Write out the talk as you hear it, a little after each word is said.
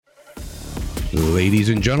Ladies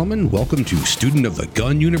and gentlemen, welcome to Student of the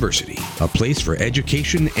Gun University, a place for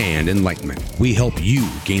education and enlightenment. We help you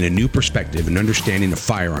gain a new perspective and understanding of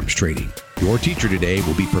firearms training. Your teacher today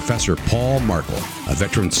will be Professor Paul Markle, a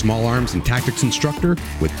veteran small arms and tactics instructor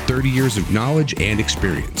with 30 years of knowledge and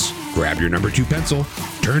experience. Grab your number 2 pencil,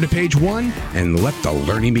 turn to page 1, and let the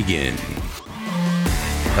learning begin.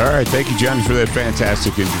 All right, thank you, Johnny, for that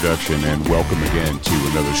fantastic introduction, and welcome again to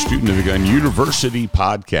another Student of the Gun University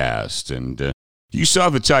podcast. And you saw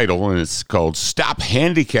the title, and it's called Stop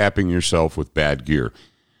Handicapping Yourself with Bad Gear.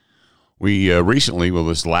 We recently,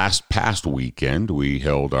 this past weekend, we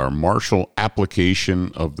held our martial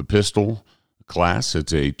application of the pistol class.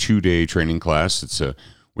 It's a 2-day training class.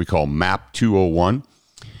 We call MAP 201.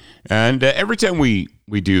 And every time we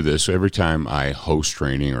do this, every time I host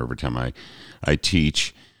training or every time I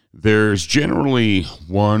teach, there's generally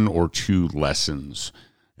 1 or 2 lessons.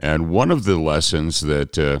 And one of the lessons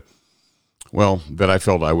that I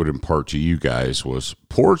felt I would impart to you guys was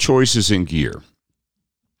poor choices in gear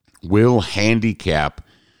will handicap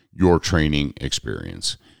your training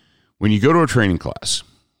experience. When you go to a training class,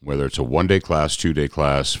 whether it's a 1-day class, 2-day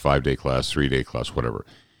class, 5-day class, 3-day class, whatever,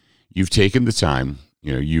 you've taken the time,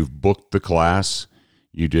 you've booked the class,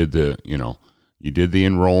 you did the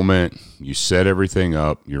enrollment, you set everything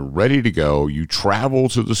up, you're ready to go, you travel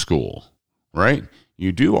to the school, right?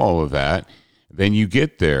 You do all of that, then you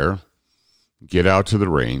get there, get out to the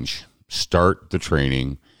range, start the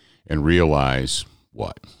training, and realize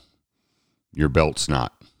what? Your belt's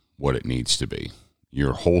not what it needs to be.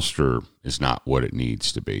 Your holster is not what it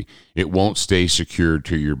needs to be. It won't stay secured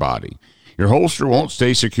to your body. Your holster won't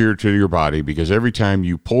stay secured to your body because every time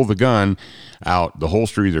you pull the gun out, the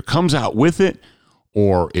holster either comes out with it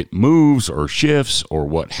or it moves or shifts or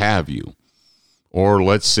what have you. Or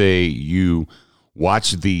let's say you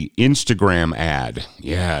watch the Instagram ad.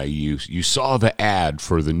 Yeah, you saw the ad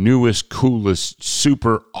for the newest, coolest,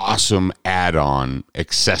 super awesome add-on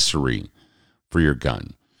accessory for your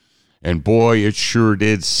gun. And boy, it sure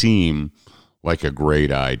did seem like a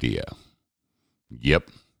great idea. Yep.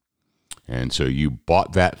 And so you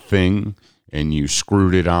bought that thing and you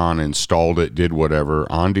screwed it on, installed it, did whatever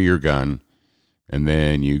onto your gun. And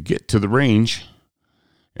then you get to the range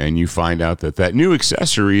and you find out that new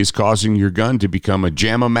accessory is causing your gun to become a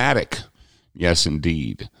jam-o-matic. Yes,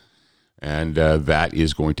 indeed. And that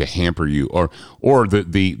is going to hamper you. Or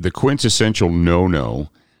the quintessential no-no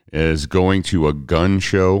is going to a gun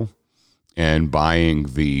show and buying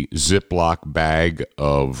the Ziploc bag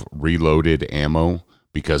of reloaded ammo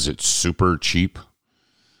because it's super cheap.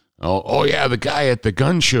 Oh yeah, the guy at the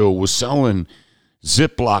gun show was selling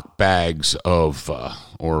Ziploc bags of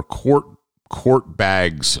or quart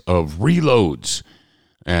bags of reloads,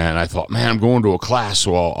 and I thought, man, I'm going to a class,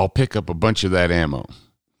 so I'll pick up a bunch of that ammo.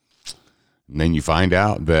 And then you find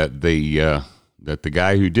out that the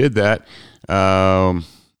guy who did that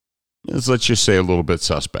is, let's just say, a little bit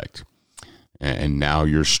suspect. And now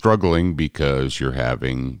you're struggling because you're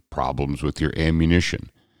having problems with your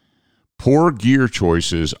ammunition. Poor gear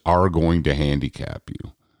choices are going to handicap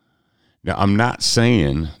you. Now, I'm not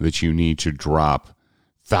saying that you need to drop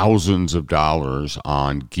thousands of dollars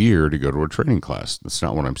on gear to go to a training class. That's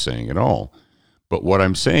not what I'm saying at all. But what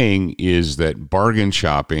I'm saying is that bargain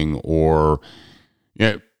shopping I'll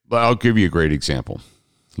give you a great example.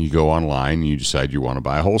 You go online and you decide you want to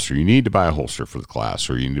buy a holster. You need to buy a holster for the class,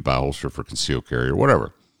 or you need to buy a holster for concealed carry or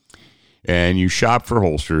whatever. And you shop for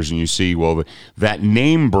holsters and you see, that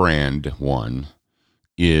name brand one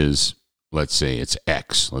is, let's say it's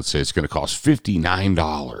X. Let's say it's going to cost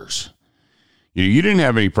 $59. You didn't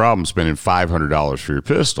have any problem spending $500 for your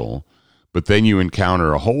pistol, but then you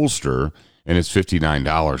encounter a holster and it's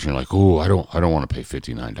 $59. And you're like, oh, I don't want to pay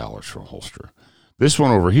 $59 for a holster. This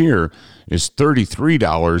one over here is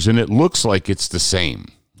 $33, and it looks like it's the same.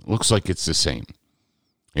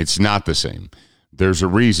 It's not the same. There's a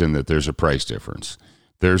reason that there's a price difference.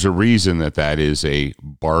 There's a reason that is a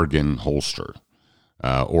bargain holster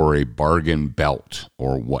or a bargain belt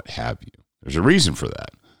or what have you. There's a reason for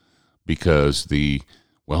that because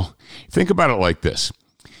think about it like this.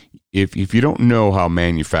 If you don't know how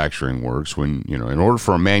manufacturing works, in order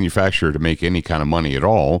for a manufacturer to make any kind of money at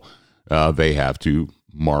all, they have to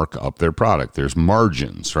mark up their product. There's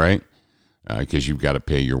margins, right? Because you've got to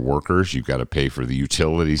pay your workers. You've got to pay for the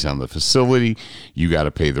utilities on the facility. You got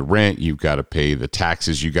to pay the rent. You've got to pay the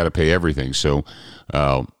taxes. You got to pay everything. So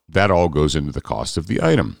that all goes into the cost of the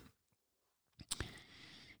item.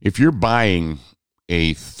 If you're buying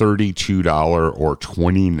a $32 or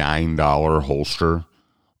 $29 holster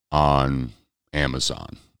on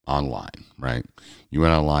Amazon, online, right? You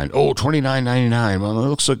went online, oh, $29.99.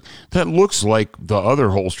 Well, that looks like the other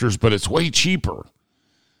holsters, but it's way cheaper.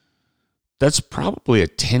 That's probably a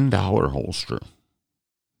 $10 holster.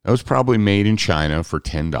 That was probably made in China for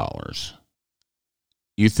 $10.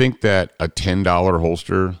 You think that a $10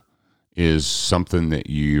 holster is something that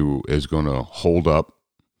is going to hold up,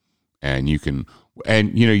 and you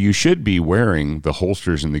should be wearing the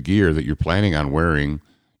holsters and the gear that you're planning on wearing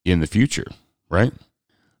in the future, right?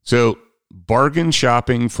 So bargain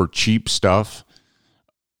shopping for cheap stuff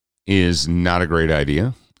is not a great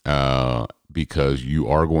idea because you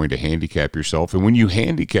are going to handicap yourself. And when you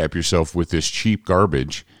handicap yourself with this cheap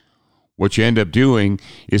garbage, what you end up doing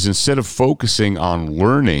is instead of focusing on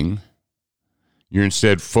learning, you're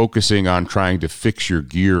instead focusing on trying to fix your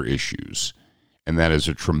gear issues. And that is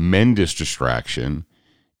a tremendous distraction,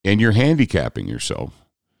 and you're handicapping yourself.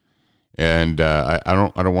 And I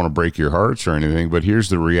don't want to break your hearts or anything, but here's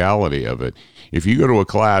the reality of it. If you go to a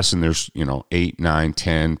class and there's 8, 9,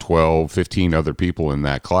 10, 12, 15 other people in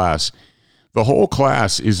that class, the whole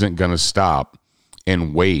class isn't going to stop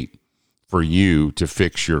and wait for you to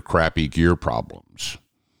fix your crappy gear problems.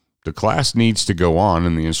 The class needs to go on,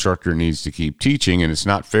 and the instructor needs to keep teaching, and it's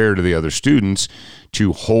not fair to the other students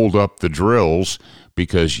to hold up the drills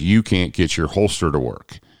because you can't get your holster to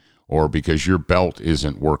work, or because your belt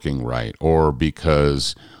isn't working right, or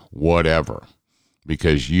because whatever,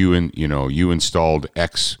 because you installed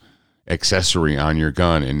X accessory on your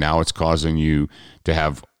gun, and now it's causing you to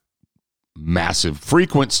have massive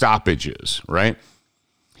frequent stoppages, right?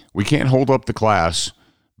 We can't hold up the class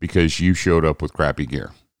because you showed up with crappy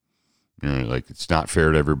gear. It's not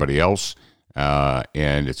fair to everybody else,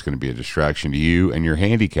 and it's going to be a distraction to you, and you're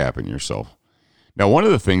handicapping yourself. Now, one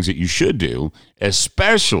of the things that you should do,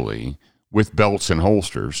 especially with belts,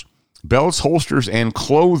 holsters, and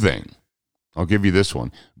clothing. I'll give you this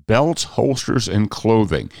one. Belts, holsters, and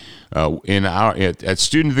clothing. At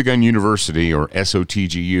Student of the Gun University, or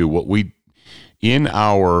SOTGU, in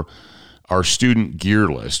our student gear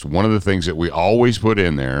list, one of the things that we always put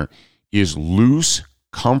in there is loose,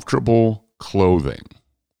 comfortable clothing,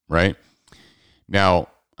 right? Now,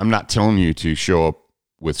 I'm not telling you to show up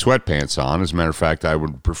with sweatpants on. As a matter of fact, I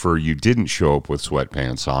would prefer you didn't show up with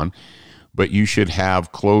sweatpants on, but you should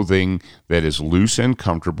have clothing that is loose and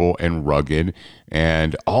comfortable and rugged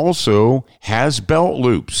and also has belt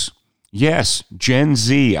loops. Yes, Gen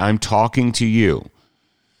Z, I'm talking to you.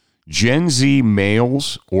 Gen Z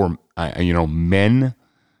males or, men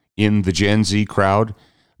in the Gen Z crowd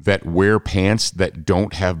that wear pants that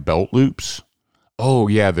don't have belt loops. Oh,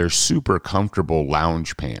 yeah, they're super comfortable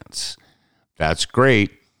lounge pants. That's great,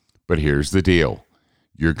 but here's the deal.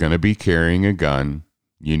 You're going to be carrying a gun.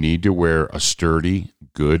 You need to wear a sturdy,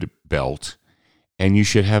 good belt, and you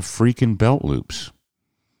should have freaking belt loops.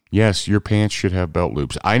 Yes, your pants should have belt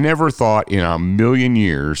loops. I never thought in a million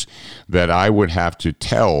years that I would have to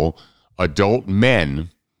tell adult men,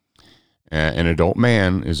 an adult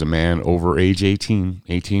man is a man over age 18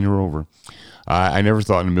 or over. I never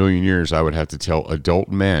thought in a million years I would have to tell adult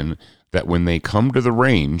men that when they come to the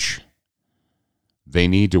range, they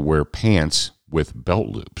need to wear pants with belt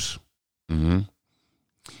loops. Mm-hmm.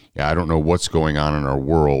 Yeah, I don't know what's going on in our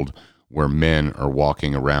world where men are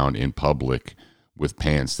walking around in public with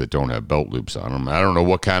pants that don't have belt loops on them. I don't know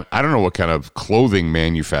what kind of clothing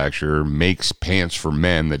manufacturer makes pants for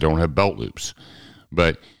men that don't have belt loops.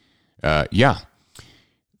 But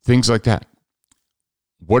things like that.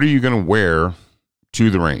 What are you going to wear to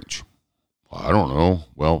the range? Well, I don't know.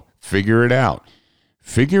 Well, figure it out.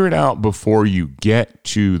 Figure it out before you get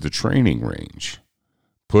to the training range.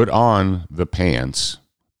 Put on the pants,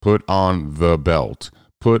 put on the belt,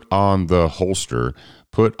 put on the holster,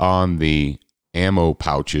 put on the ammo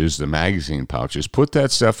pouches, the magazine pouches, put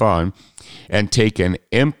that stuff on and take an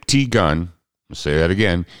empty gun. I'll say that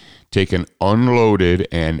again. Take an unloaded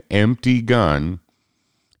and empty gun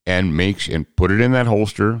and put it in that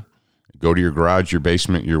holster. Go to your garage, your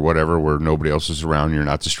basement, your whatever, where nobody else is around, you're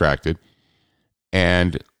not distracted,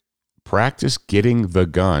 and practice getting the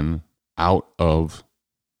gun out of.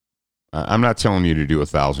 I'm not telling you to do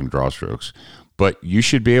 1,000 draw strokes, but you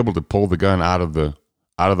should be able to pull the gun out of the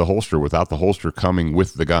holster without the holster coming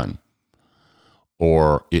with the gun,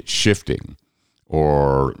 or it shifting,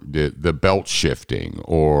 or the belt shifting,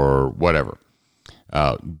 or whatever.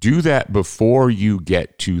 Do that before you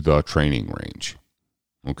get to the training range.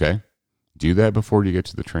 Okay? Do that before you get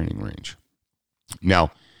to the training range.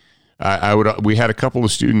 Now, we had a couple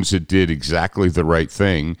of students that did exactly the right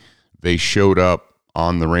thing. They showed up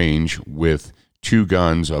on the range with two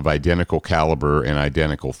guns of identical caliber and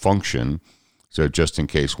identical function. So just in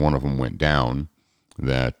case one of them went down,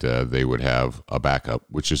 that they would have a backup,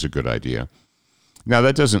 which is a good idea. Now,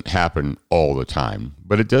 that doesn't happen all the time,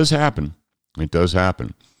 but it does happen. It does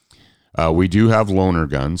happen. We do have loaner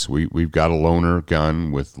guns. We've got a loaner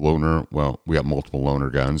gun with we got multiple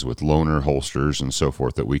loaner guns with loaner holsters and so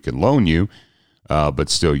forth that we can loan you, but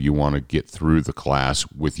still you want to get through the class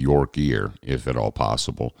with your gear, if at all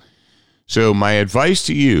possible. So my advice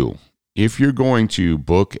to you, if you're going to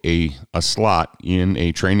book a slot in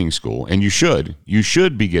a training school, and you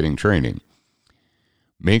should be getting training,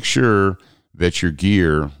 make sure that your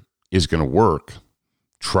gear is going to work.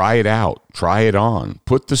 Try it out. Try it on.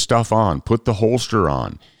 Put the stuff on. Put the holster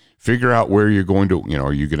on. Figure out where you're going to,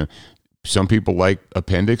 are you going to, some people like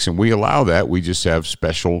appendix, and we allow that. We just have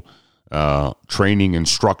special training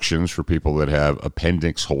instructions for people that have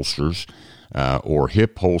appendix holsters or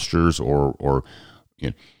hip holsters or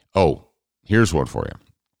here's one for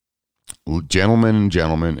you. Gentlemen,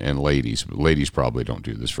 and ladies probably don't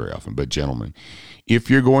do this very often, but gentlemen,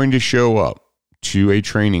 if you're going to show up to a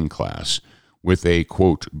training class with a,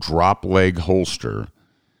 quote, drop leg holster,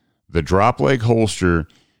 the drop leg holster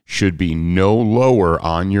should be no lower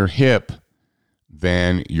on your hip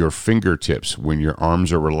than your fingertips when your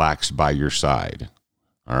arms are relaxed by your side.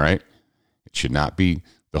 All right? It should not be,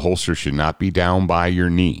 the holster should not be down by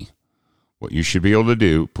your knee. What you should be able to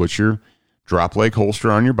do, put your drop leg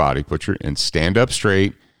holster on your body, and stand up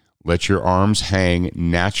straight, let your arms hang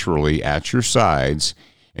naturally at your sides,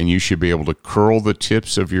 and you should be able to curl the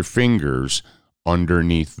tips of your fingers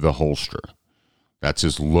underneath the holster. That's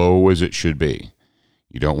as low as it should be.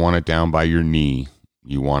 You don't want it down by your knee.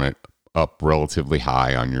 You want it up relatively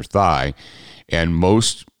high on your thigh. And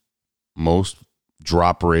most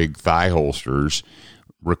drop rig thigh holsters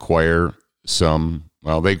require some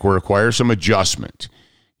adjustment.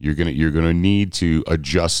 You're gonna need to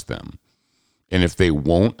adjust them. And if they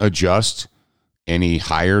won't adjust any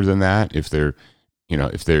higher than that, if their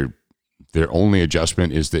only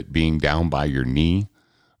adjustment is that being down by your knee,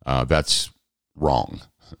 that's wrong.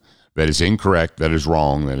 That is incorrect. That is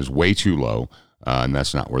wrong. That is way too low, and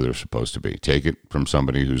that's not where they're supposed to be. Take it from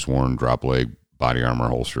somebody who's worn drop leg body armor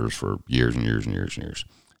holsters for years and years and years and years.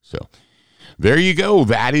 So there you go.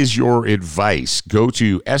 That is your advice. Go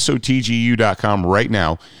to SOTGU.com right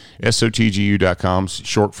now. SOTGU.com,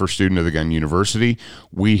 short for Student of the Gun University.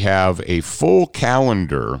 We have a full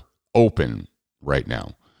calendar open right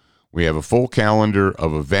now. We have a full calendar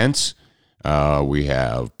of events. We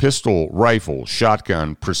have pistol, rifle,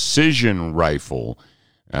 shotgun, precision rifle.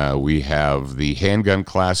 We have the handgun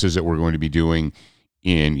classes that we're going to be doing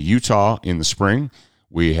in Utah in the spring.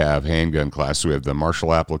 We have handgun classes. We have the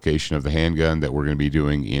martial application of the handgun that we're going to be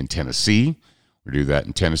doing in Tennessee. We'll do that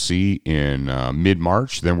in Tennessee in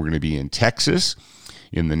mid-March. Then we're going to be in Texas,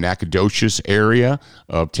 in the Nacogdoches area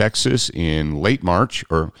of Texas in late March.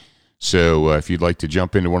 So if you'd like to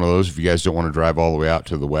jump into one of those, if you guys don't want to drive all the way out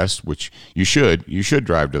to the west, which you should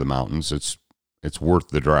drive to the mountains. It's worth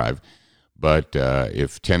the drive. But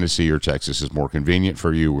if Tennessee or Texas is more convenient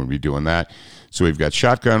for you, we'll be doing that. So we've got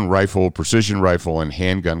shotgun, rifle, precision rifle, and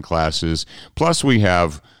handgun classes. Plus we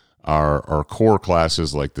have our core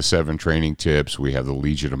classes like the 7 training tips. We have the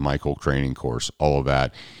Legion of Michael training course, all of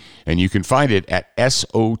that. And you can find it at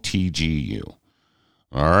SOTGU.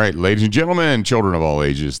 All right, ladies and gentlemen, children of all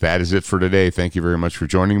ages, that is it for today. Thank you very much for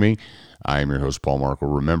joining me. I am your host, Paul Markle.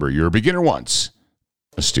 Remember, you're a beginner once,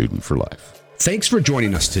 a student for life. Thanks for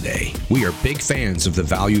joining us today. We are big fans of the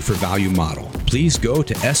value for value model. Please go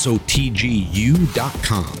to SOTGU.com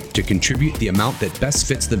to contribute the amount that best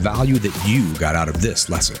fits the value that you got out of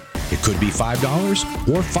this lesson. It could be $5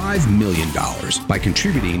 or $5 million. By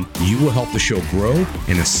contributing, you will help the show grow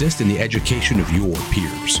and assist in the education of your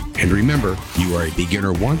peers. And remember, you are a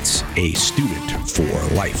beginner once, a student for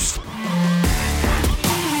life.